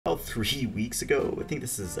3 weeks ago. I think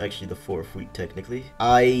this is actually the 4th week technically.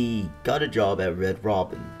 I got a job at Red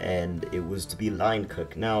Robin, and it was to be line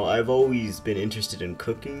cook. Now, I've always been interested in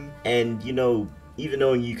cooking, and you know, even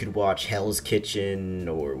though you could watch Hell's Kitchen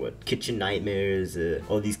or Kitchen Nightmares,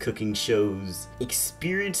 all these cooking shows,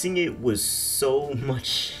 experiencing it was so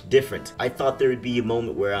much different. I thought there would be a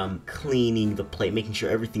moment where I'm cleaning the plate, making sure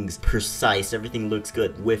everything's precise, everything looks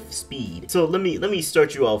good with speed. So let me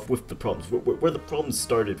start you off with the problems, where the problems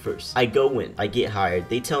started first. I go in, I get hired,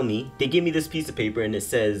 they give me this piece of paper and it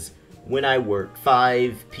says when I work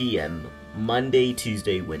 5 p.m. Monday,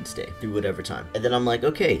 Tuesday, Wednesday, through whatever time. And then I'm like,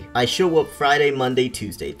 okay, I show up Friday, Monday,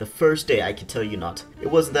 Tuesday. The first day, I can tell you not. It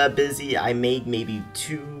wasn't that busy. I made maybe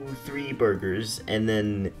 2-3 burgers, and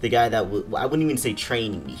then the guy that I wouldn't even say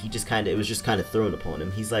training me, it was just kind of thrown upon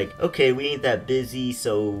him. He's like, okay, we ain't that busy,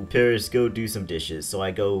 so Paris, go do some dishes. So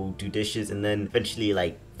I go do dishes, and then eventually,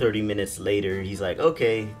 like 30 minutes later, he's like,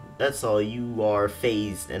 okay, that's all, you are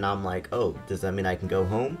phased. And I'm like, oh, does that mean I can go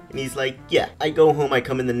home? And he's like, yeah. I go home, I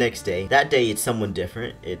come in the next day. That day it's someone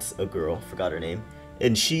different. It's a girl, forgot her name.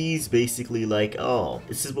 And she's basically like, oh,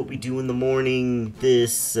 this is what we do in the morning,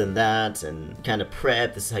 this and that, and kind of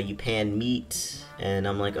prep, this is how you pan meat. And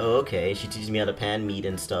I'm like, oh, okay. She teaches me how to pan meat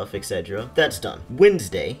and stuff, etc. That's done.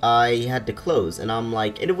 Wednesday, I had to close, and I'm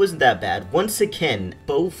like, and it wasn't that bad. Once again,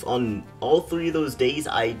 on all 3 of those days,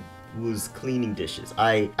 I was cleaning dishes.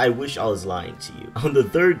 I wish I was lying to you. On the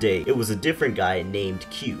 3rd day, it was a different guy named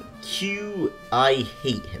Q. Q, I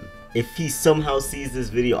hate him. If he somehow sees this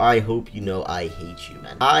video, I hope you know I hate you,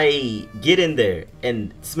 man. I get in there,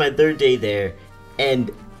 and it's my 3rd day there, and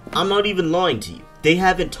I'm not even lying to you. They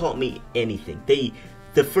haven't taught me anything.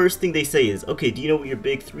 The first thing they say is, okay, do you know what your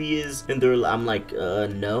big 3 is? And I'm like,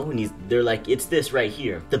 no. And they're like, it's this right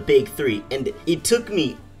here, the big 3. And it took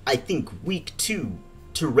me, I think, week 2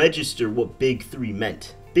 to register what big 3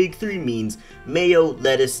 meant. Big 3 means mayo,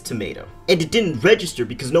 lettuce, tomato. And it didn't register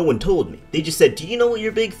because no one told me. They just said, do you know what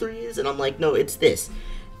your big 3 is? And I'm like, no, it's this.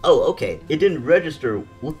 Oh, okay. It didn't register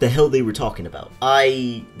what the hell they were talking about.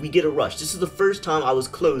 We get a rush. This is the first time I was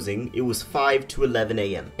closing. It was 5 to 11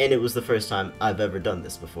 a.m. And it was the first time I've ever done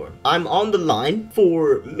this before. I'm on the line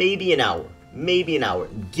for maybe an hour.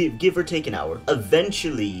 Give or take an hour.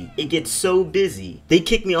 Eventually, it gets so busy, they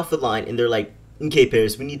kick me off the line and they're like, okay,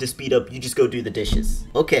 Paris, we need to speed up. You just go do the dishes.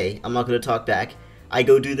 Okay, I'm not gonna talk back. I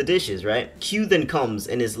go do the dishes, right? Q then comes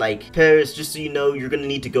and is like, Paris, just so you know, you're gonna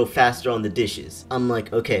need to go faster on the dishes. I'm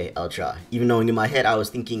like, okay, I'll try. Even though in my head I was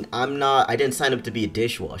thinking, I didn't sign up to be a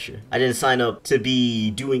dishwasher. I didn't sign up to be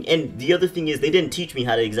doing, and the other thing is they didn't teach me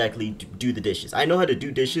how to exactly do the dishes. I know how to do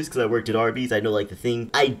dishes because I worked at Arby's. I know like the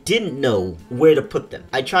thing. I didn't know where to put them.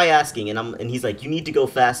 I try asking and he's like, you need to go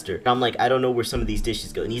faster. And I'm like, I don't know where some of these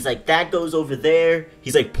dishes go. And he's like, that goes over there.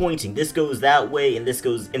 He's like pointing, this goes that way and this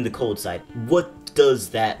goes in the cold side. What does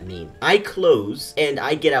that mean? I close and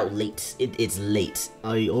I get out late. It's late.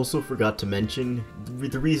 I also forgot to mention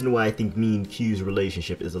the reason why I think me and Q's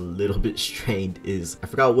relationship is a little bit strained is I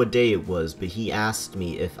forgot what day it was, but he asked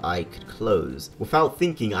me if I could close. Without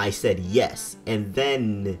thinking, I said yes, and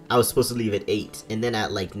then I was supposed to leave at 8, and then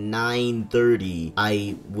at like 9:30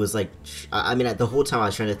 I was like, the whole time I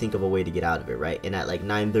was trying to think of a way to get out of it, right? And at like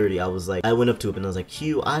 9:30 I went up to him and I was like,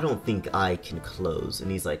 Q, I don't think I can close.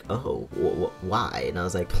 And he's like, oh, why? And I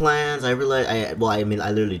was like, plans. I realized I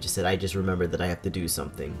literally just said I just remembered that I have to do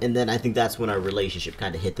something. And then I think that's when our relationship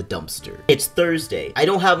kind of hit the dumpster. It's Thursday. I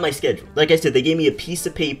don't have my schedule. Like I said, they gave me a piece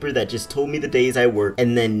of paper that just told me the days I work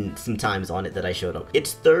and then some times on it that I showed up.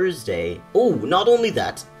 It's Thursday. Oh, not only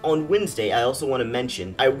that, on Wednesday, I also want to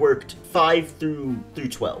mention I worked 5 through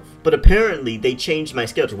 12. But apparently they changed my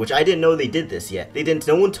schedule, which I didn't know they did this yet.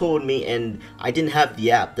 No one told me, and I didn't have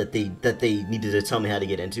the app that they needed to tell me how to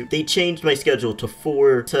get into. They changed my schedule to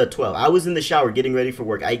 4 to 12. I was in the shower getting ready for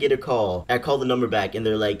work. I get a call. I call the number back and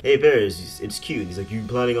they're like, hey Paris, it's Q. He's like, you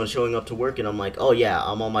planning on showing up to work? And I'm like, oh yeah,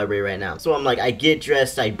 I'm on my way right now. So I'm like, I get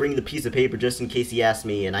dressed, I bring the piece of paper just in case he asks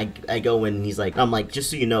me, and I go in and he's like, I'm like, just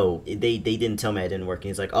so you know, they didn't tell me I didn't work. And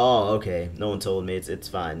he's like, oh, okay, no one told me, it's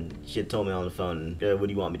fine. She had told me on the phone, what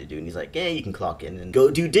do you want me to do? And he's like, yeah, you can clock in and go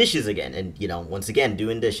do dishes again. And you know, once again,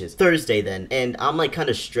 doing dishes. Thursday then, and I'm like kind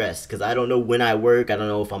of stressed because I don't know when I work, I don't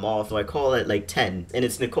know if I'm off, so I call at like 10, and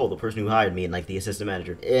it's Nicole, the person who hired me, and like the assistant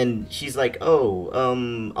manager. And she's like, oh,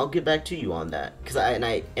 I'll get back to you on that.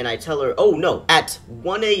 And I tell her, oh no, at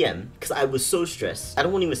 1 a.m. because I was so stressed. I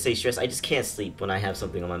don't want to even say stressed. I just can't sleep when I have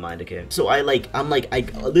something on my mind. Okay. So I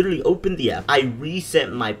literally opened the app. I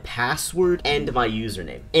reset my password and my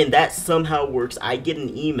username, and that somehow works. I get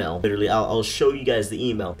an email. Literally, I'll show you guys the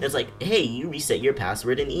email. It's like, hey, you reset your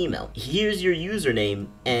password and email. Here's your username,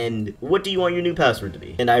 and what do you want your new password to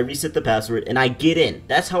be? And I reset the password, and I get in.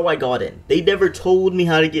 That's how I got in. They never told me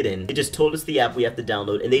how to get in. They just told us the app we have to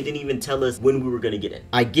download, and they didn't even tell us when we were gonna get in.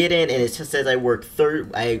 I get in, and it just says I work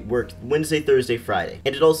Wednesday, Thursday, Friday,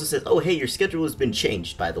 and it also says, oh hey, your schedule has been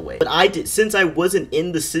changed, by the way. But since I wasn't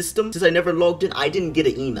in the system, since I never logged in, I didn't get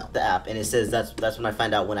an email. The app, and it says that's when I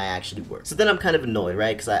find out when I actually work. So then I'm kind of annoyed,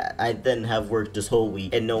 right? Because I then have worked this whole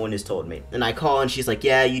week, and no one has told me. And I call, and she's like,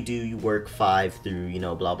 yeah, you do. You work 5 through, you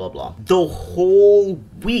know, blah blah blah. The whole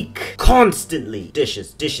week, constantly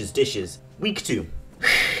dishes. Week 2.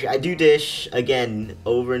 I do dish again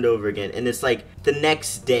over and over again, and it's like the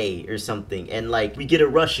next day or something, and like we get a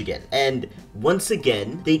rush again, and once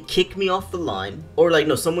again they kick me off the line, or like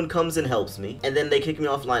no, someone comes and helps me, and then they kick me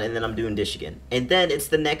off the line, and then I'm doing dish again, and then it's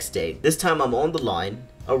the next day. This time I'm on the line,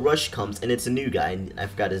 a rush comes, and it's a new guy, and I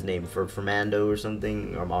forgot his name, Fernando or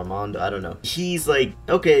something, or Armando, I don't know. He's like,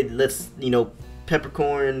 okay, let's, you know,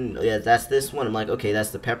 peppercorn, yeah, that's this one. I'm like, okay, that's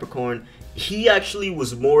the peppercorn. He actually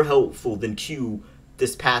was more helpful than Q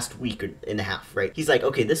this past week and a half, right? He's like,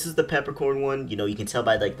 okay, this is the peppercorn one, you know, you can tell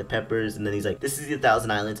by like the peppers, and then he's like, this is the Thousand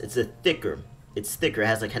Islands, it's thicker, it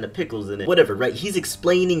has like kind of pickles in it, whatever, right? He's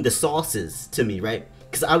explaining the sauces to me, right?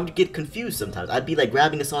 Because I would get confused sometimes. I'd be like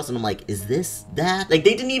grabbing a sauce and I'm like, is this that? Like,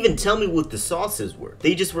 they didn't even tell me what the sauces were.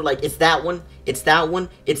 They just were like, it's that one, it's that one,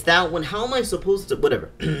 it's that one. How am I supposed to, whatever.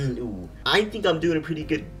 Ooh, I think I'm doing a pretty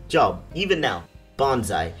good job. Even now,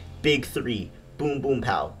 bonsai, big 3, boom boom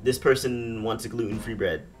pow. This person wants a gluten-free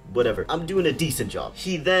bread. Whatever. I'm doing a decent job.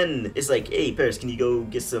 He then is like, hey, Paris, can you go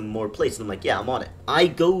get some more plates? And I'm like, yeah, I'm on it. I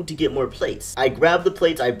go to get more plates. I grab the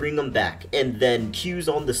plates, I bring them back, and then Q's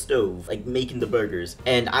on the stove, like making the burgers,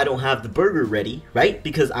 and I don't have the burger ready, right?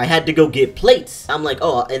 Because I had to go get plates. I'm like,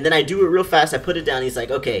 oh, and then I do it real fast. I put it down. He's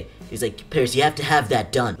like, okay. He's like, Paris, you have to have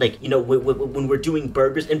that done. Like, you know, when we're doing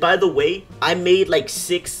burgers. And by the way, I made like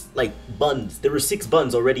 6 like buns. There were 6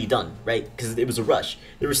 buns already done, right? Because it was a rush.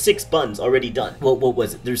 There were 6 buns already done. Well, what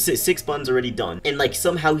was it? There's 6 buns already done. And like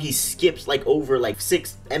somehow he skipped like over like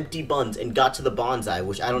 6 empty buns and got to the bonsai,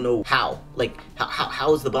 which I don't know how. Like,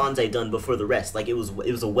 how is the bonsai done before the rest? Like, it was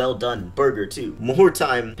a well done burger too. More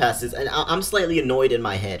time passes, and I'm slightly annoyed in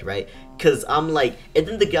my head, right? Because I'm like, and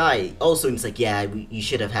then the guy also, he's like, yeah, you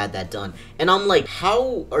should have had that done. And I'm like,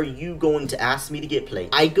 how are you going to ask me to get plates?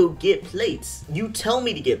 I go get plates. You tell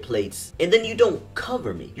me to get plates, and then you don't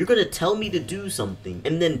cover me. You're gonna tell me to do something,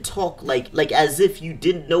 and then talk like as if you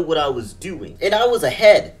didn't know what I was doing. And I was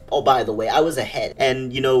ahead. Oh, by the way, I was ahead.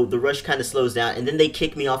 And, you know, the rush kind of slows down, and then they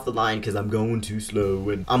kick me off the line because I'm going too slow,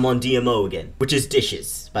 and I'm on DMO again, which is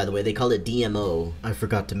dishes. By the way, they call it DMO. I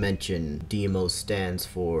forgot to mention, DMO stands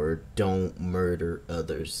for Don't Murder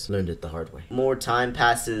Others. Learned it the hard way. More time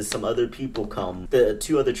passes, some other people come, the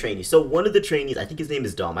 2 other trainees. So one of the trainees, I think his name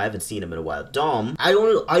is Dom. I haven't seen him in a while. Dom, I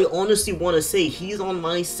honestly want to say he's on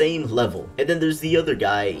my same level. And then there's the other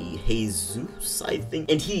guy, Jesus, I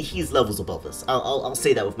think, and he's levels above us. I'll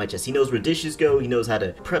say that with my chest. He knows where dishes go. He knows how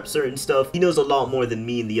to prep certain stuff. He knows a lot more than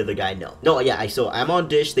me and the other guy know. No, yeah, so I'm on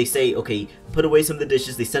dish. They say, okay, put away some of the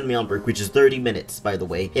dishes. They send me on break, which is 30 minutes, by the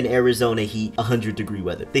way. In Arizona heat, 100-degree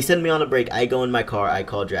weather. They send me on a break. I go in my car. I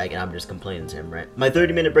call Drag, and I'm just complaining to him, right? My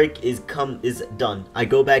 30-minute break is done. I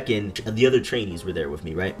go back in. The other trainees were there with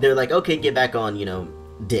me, right? They're like, okay, get back on, you know,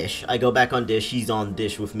 dish. I go back on dish. He's on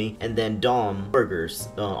dish with me, and then Dom burgers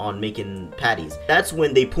on making patties. That's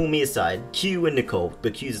when they pull me aside, Q and Nicole.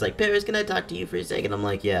 But Q's like, Paris, can I talk to you for a second? I'm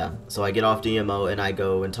like, yeah. So I get off DMO and I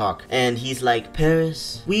go and talk, and he's like,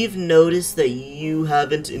 Paris, we've noticed that you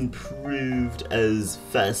haven't improved as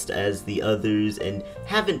fast as the others, and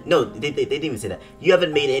they didn't even say that. You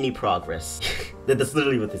haven't made any progress. That's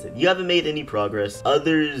literally what they said. You haven't made any progress.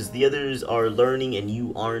 The others are learning and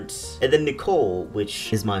you aren't. And then Nicole,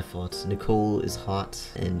 which is my fault. Nicole is hot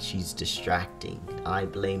and she's distracting. I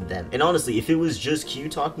blame them. And honestly, if it was just Q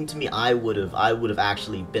talking to me, I would have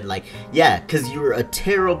actually been like, yeah, because you're a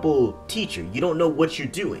terrible teacher. You don't know what you're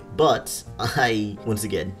doing. But once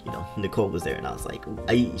again, you know, Nicole was there, and I was like,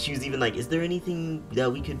 she was even like, is there anything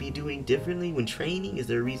that we could be doing differently when training? Is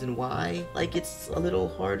there a reason why, like, it's a little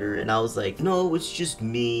harder? And I was like, no, it's just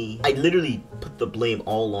me. I literally put the blame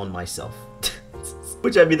all on myself.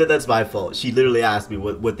 Which, I mean, that's my fault. She literally asked me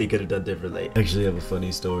what they could have done differently. Actually, I have a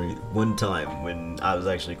funny story. One time when I was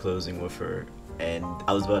actually closing with her, and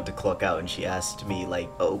I was about to clock out, and she asked me like,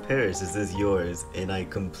 "Oh, Paris, is this yours?" And I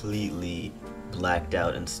completely blacked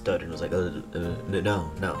out and stuttered and was like,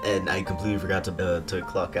 no. And I completely forgot to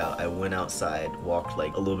clock out. I went outside, walked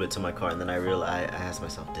like a little bit to my car, and then I realized, I asked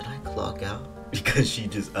myself, did I clock out? Because she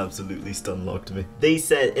just absolutely stun locked me. They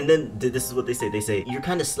said, and then this is what they say. They say, you're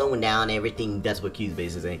kind of slowing down everything. That's what Q's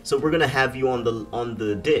basically saying. So we're gonna have you on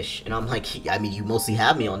the dish. And I'm like, I mean, you mostly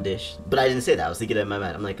have me on dish, but I didn't say that. I was thinking in my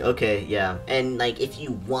mind. I'm like, okay, yeah. And like, if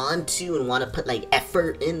you want to put like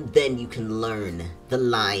effort in, then you can learn the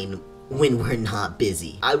line when we're not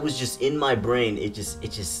busy. I was just in my brain, it just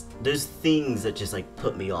there's things that just like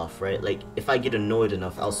put me off, right? Like if I get annoyed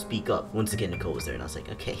enough, I'll speak up. Once again, Nicole was there and I was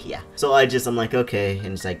like, okay, yeah. So I'm like, okay, and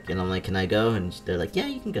it's like, and I'm like, can I go? And they're like, yeah,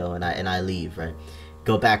 you can go. And I leave, right?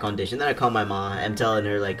 Go back on dish, and then I call my mom. I'm telling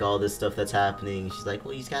her like all this stuff that's happening. She's like,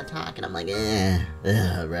 well, you just gotta talk, and I'm like,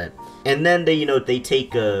 right. And then they, they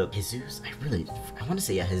take Jesus. I want to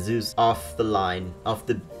say, yeah, Jesus off the line, off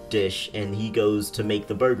the dish, and he goes to make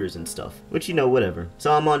the burgers and stuff, which, whatever.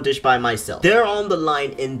 So I'm on dish by myself. They're on the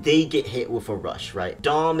line and they get hit with a rush, right?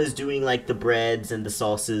 Dom is doing like the breads and the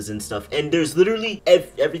sauces and stuff, and there's literally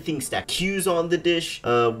everything stacked. Q's on the dish,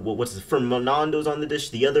 what's it, Fernando's on the dish,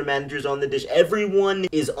 the other manager's on the dish, everyone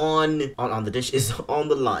is on the dish, is on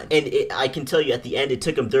the line. And I can tell you, at the end, it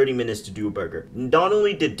took him 30 minutes to do a burger. Not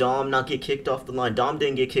only did Dom not get kicked off the line, Dom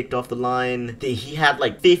didn't get kicked off the line, he had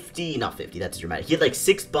like 50, not 50, that's dramatic, he had like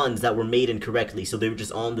 6 buns that were made incorrectly, so they were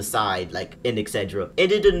just on the side, like, and etc.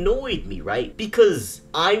 And it annoyed me, right? Because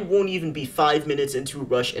I won't even be 5 minutes into a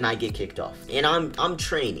rush and I get kicked off. And I'm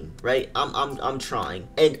training, right? I'm trying,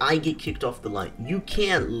 and I get kicked off the line. You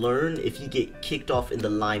can't learn if you get kicked off in the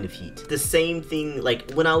line of heat. The same thing,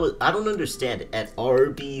 like when I don't understand it at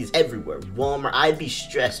Arby's, everywhere, Walmart, I'd be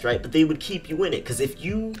stressed, right? But they would keep you in it, because if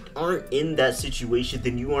you aren't in that situation,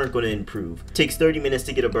 then you aren't going to improve. It takes 30 minutes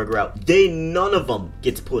to get a burger out. None of them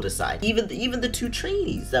gets put aside. Even the 2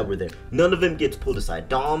 trainees that were there, none of them gets pulled aside.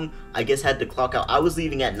 Dom, I guess, had to clock out. I was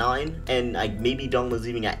leaving at 9, and maybe Dom was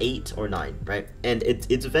leaving at 8 or 9, right? And it's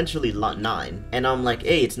eventually 9, and I'm like,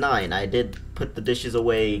 hey, it's 9. I did put the dishes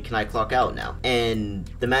away. Can I clock out now? And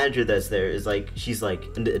the manager that's there is like, she's like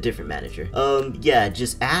a different manager. Yeah,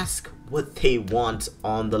 just ask what they want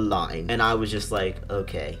on the line. And I was just like,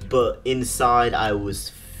 okay. But inside I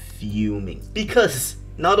was fuming, because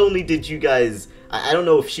not only did you guys, I don't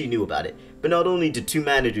know if she knew about it, but not only did 2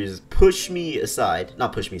 managers bring me inside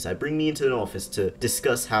into an office to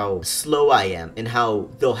discuss how slow I am and how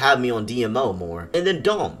they'll have me on DMO more. And then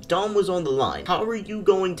Dom was on the line. How are you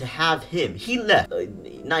going to have him? He left.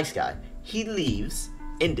 Nice guy. He leaves,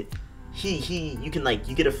 and you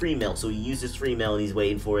get a free meal, so he uses free meal and he's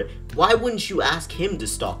waiting for it. Why wouldn't you ask him to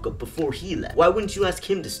stock up before he left? Why wouldn't you ask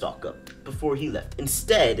him to stock up before he left?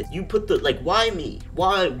 Instead, you put the, like, why me?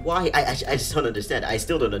 Why? I just don't understand it. I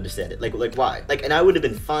still don't understand it. Like why? Like, and I would have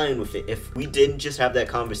been fine with it if we didn't just have that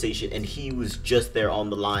conversation and he was just there on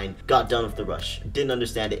the line, got done with the rush. Didn't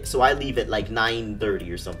understand it. So I leave at like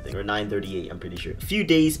 9:30 or something, or 9:38, I'm pretty sure. A few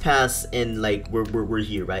days pass and like we're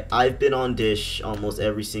here, right? I've been on dish almost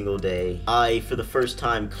every single day. I, for the first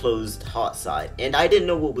time, closed hot side, and I didn't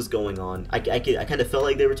know what was going on. I kind of felt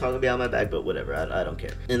like they were talking behind my back, but whatever, I don't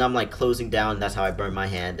care. And I'm like closing down, that's how I burned my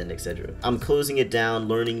hand, and etc. I'm closing it down,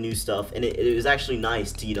 learning new stuff, and it was actually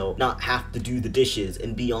nice to, not have to do the dishes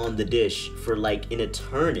and be on the dish for like an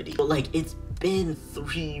eternity. But like, it's been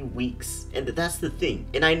 3 weeks, and that's the thing.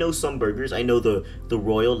 And I know some burgers, I know the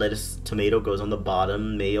royal lettuce tomato goes on the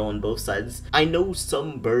bottom, mayo on both sides. I know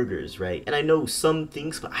some burgers, right? And I know some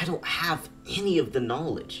things, but I don't have any of the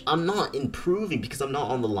knowledge. I'm not improving because I'm not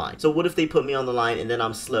on the line. So what if they put me on the line and then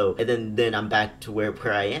I'm slow, and then I'm back to where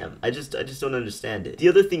I am? I just don't understand it. The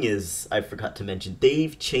other thing is, I forgot to mention,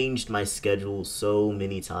 they've changed my schedule so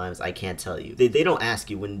many times, I can't tell you. They don't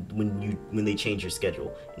ask you when they change your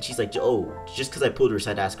schedule. And she's like, oh, just because I pulled her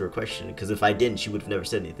aside to ask her a question, because if I didn't, she would have never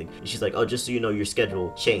said anything. And she's like, oh, just so you know, your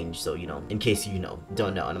schedule changed, so in case you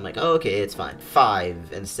don't know. And I'm like, oh, okay, it's fine.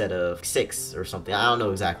 5 instead of 6 or something. I don't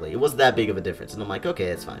know exactly. It wasn't that big of a difference, and I'm like, okay,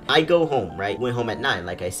 it's fine. I go home, right? Went home at 9,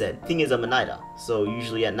 like I said. Thing is, I'm a night owl, so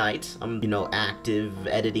usually at night I'm active,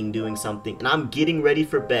 editing, doing something, and I'm getting ready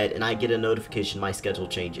for bed, and I get a notification my schedule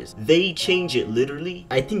changes. They change it literally,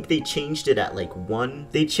 I think they changed it at like 1.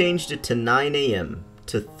 They changed it to 9 a.m.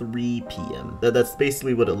 to 3 p.m. That's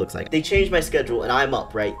basically what it looks like. They changed my schedule and I'm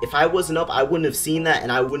up, right? If I wasn't up, I wouldn't have seen that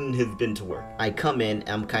and I wouldn't have been to work. I come in,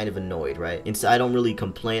 I'm kind of annoyed, right? And so I don't really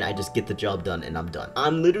complain. I just get the job done and I'm done.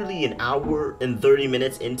 I'm literally an hour and 30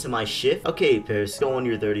 minutes into my shift. Okay, Paris, go on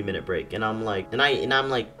your 30-minute break. And I'm like, I'm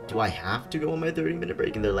like, do I have to go on my 30-minute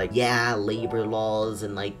break? And they're like, yeah, labor laws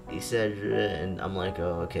and like, etc. And I'm like,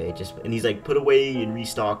 oh, okay, and he's like, put away and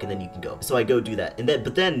restock and then you can go. So I go do that. And then,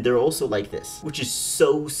 but then they're also like this, which is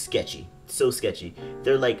so sketchy. So sketchy.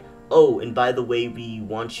 They're like, oh, and by the way, we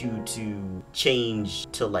want you to change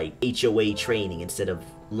to like HOA training instead of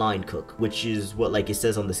line cook, which is what like it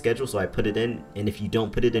says on the schedule. So I put it in, and if you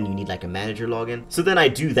don't put it in, you need like a manager login. So then I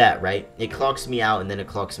do that, right? It clocks me out and then it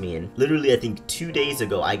clocks me in. Literally, I think 2 days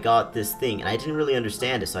ago, I got this thing and I didn't really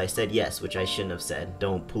understand it. So I said yes, which I shouldn't have said.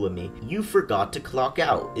 Don't pull at me. You forgot to clock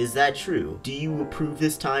out. Is that true? Do you approve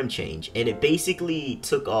this time change? And it basically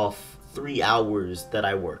took off 3 hours that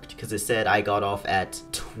I worked because it said I got off at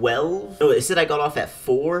 12. No, it said I got off at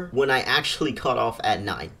 4 when I actually got off at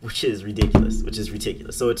 9, which is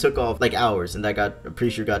ridiculous. So it took off like hours, and I'm pretty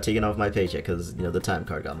sure got taken off my paycheck because, you know, the time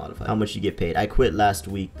card got modified. How much you get paid? I quit last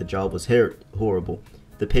week. The job was horrible.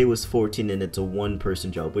 The pay was 14 and it's a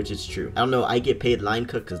 1-person job, which is true. I don't know. I get paid line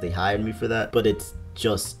cook because they hired me for that, but it's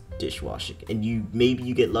just dishwashing. And maybe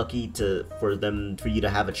you get lucky for you to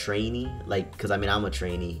have a trainee, like, because I mean I'm a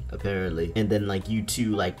trainee apparently, and then like you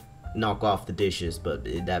two like knock off the dishes, but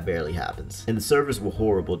that barely happens. And the servers were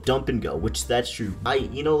horrible. Dump and go, which that's true.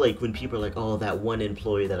 You know, like when people are like, oh, that one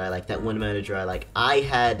employee that I like, that one manager I like, I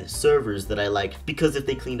had servers that I liked because if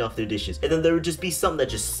they cleaned off their dishes, and then there would just be some that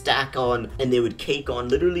just stack on and they would cake on.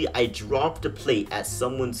 Literally, I dropped a plate at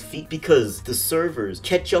someone's feet because the servers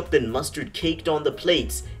ketchup and mustard caked on the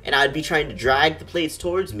plates, and I'd be trying to drag the plates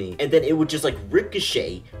towards me, and then it would just like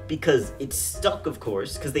ricochet because it's stuck, of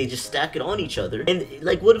course, because they just stack it on each other. And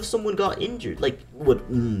like, what if someone got injured? Like, what?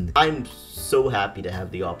 I'm so happy to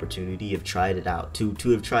have the opportunity to have tried it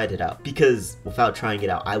out, because without trying it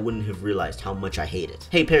out, I wouldn't have realized how much I hate it.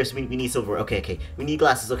 Hey, Paris, we need silverware. Okay. We need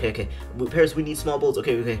glasses. Okay. Paris, we need small bowls.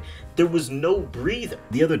 Okay. There was no breather.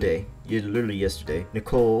 The other day, literally yesterday,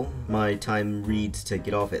 Nicole, my time reads to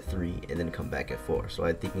get off at 3 and then come back at 4. So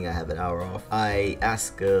I'm thinking I have an hour off. I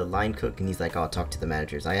ask a line cook and he's like, I'll talk to the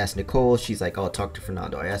managers. I asked Nicole, she's like, I'll talk to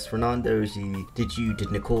Fernando. I asked Fernando,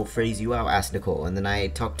 did Nicole phrase you out? Ask Nicole. And then I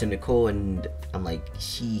talked to Nicole and I'm like,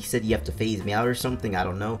 she said you have to phase me out or something. I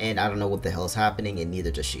don't know. And I don't know what the hell is happening, and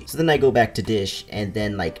neither does she. So then I go back to dish, and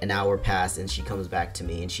then like an hour passed and she comes back to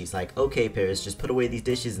me and she's like, okay, Paris, just put away these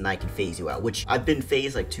dishes and I can phase you out, which I've been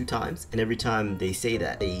phased like 2 times, and every time they say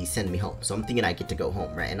that, they send me home. So I'm thinking I get to go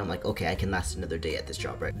home, right? And I'm like, okay, I can last another day at this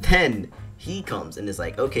job, right? Then he comes and is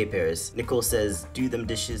like, okay, Paris, Nicole says do them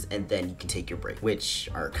dishes and then you can take your break, which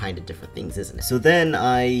are kind of different things, isn't it? So then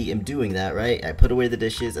I am doing that, right? I put away the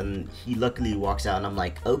dishes and he luckily walks out and I'm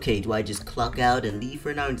like, okay, do I just clock out and leave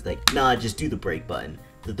for now? And he's like, nah, just do the break button.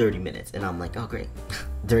 The 30 minutes. And I'm like, oh great.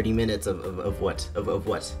 30 minutes of what? Of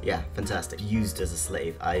what? Yeah, fantastic. Used as a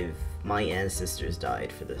slave. My ancestors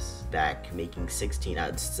died for this. Back making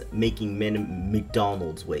making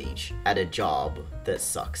McDonald's wage at a job that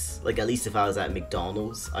sucks. Like, at least if I was at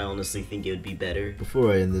McDonald's, I honestly think it would be better.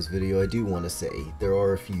 Before I end this video, I do want to say there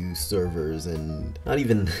are a few servers, and not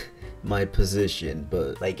even my position,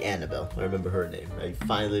 but like Annabelle, I remember her name. I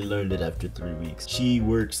finally learned it after 3 weeks. She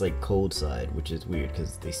works like cold side, which is weird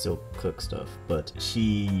because they still cook stuff, but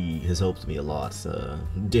she has helped me a lot.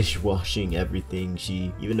 Dishwashing, everything.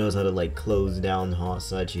 She even knows how to like close down the hot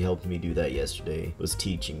side. She helped me do that yesterday, was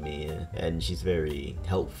teaching me, and she's very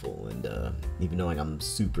helpful. And even knowing I'm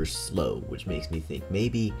super slow, which makes me think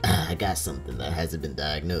maybe I got something that hasn't been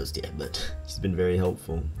diagnosed yet, but she's been very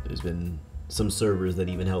helpful. There's been some servers that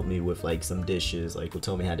even help me with like some dishes, like will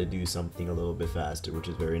tell me how to do something a little bit faster, which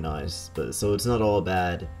is very nice. But so it's not all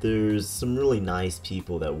bad. There's some really nice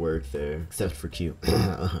people that work there, except for Q.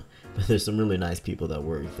 But there's some really nice people that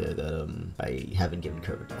work there that I haven't given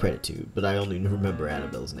credit to, but I only remember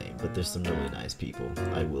Annabelle's name. But there's some really nice people,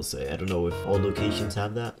 I will say. I don't know if all locations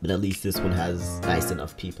have that, but at least this one has nice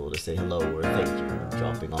enough people to say hello or thank you for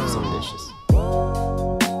dropping off some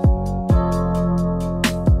dishes.